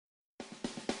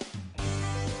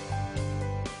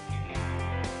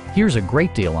Here's a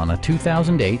great deal on a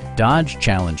 2008 Dodge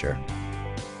Challenger.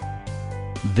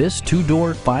 This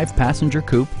two-door, five-passenger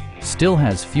coupe still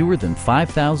has fewer than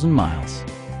 5,000 miles.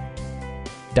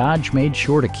 Dodge made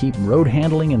sure to keep road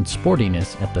handling and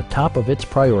sportiness at the top of its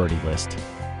priority list.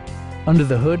 Under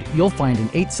the hood, you'll find an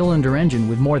 8-cylinder engine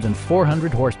with more than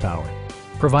 400 horsepower,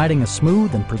 providing a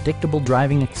smooth and predictable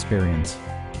driving experience.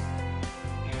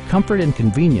 Comfort and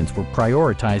convenience were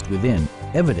prioritized within,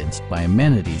 evidenced by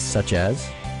amenities such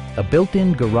as a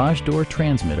built-in garage door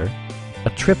transmitter, a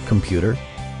trip computer,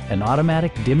 an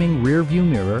automatic dimming rear-view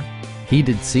mirror,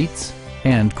 heated seats,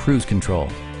 and cruise control.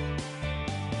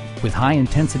 With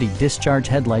high-intensity discharge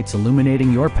headlights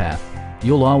illuminating your path,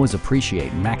 you'll always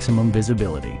appreciate maximum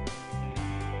visibility.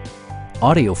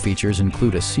 Audio features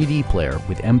include a CD player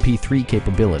with MP3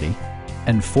 capability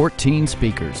and 14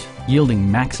 speakers,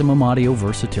 yielding maximum audio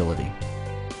versatility.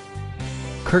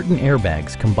 Curtain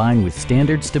airbags combine with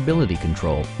standard stability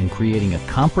control in creating a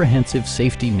comprehensive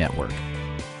safety network.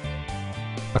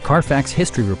 A Carfax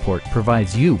history report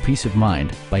provides you peace of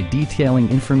mind by detailing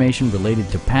information related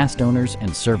to past owners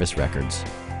and service records.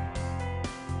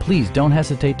 Please don't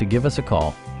hesitate to give us a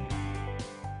call.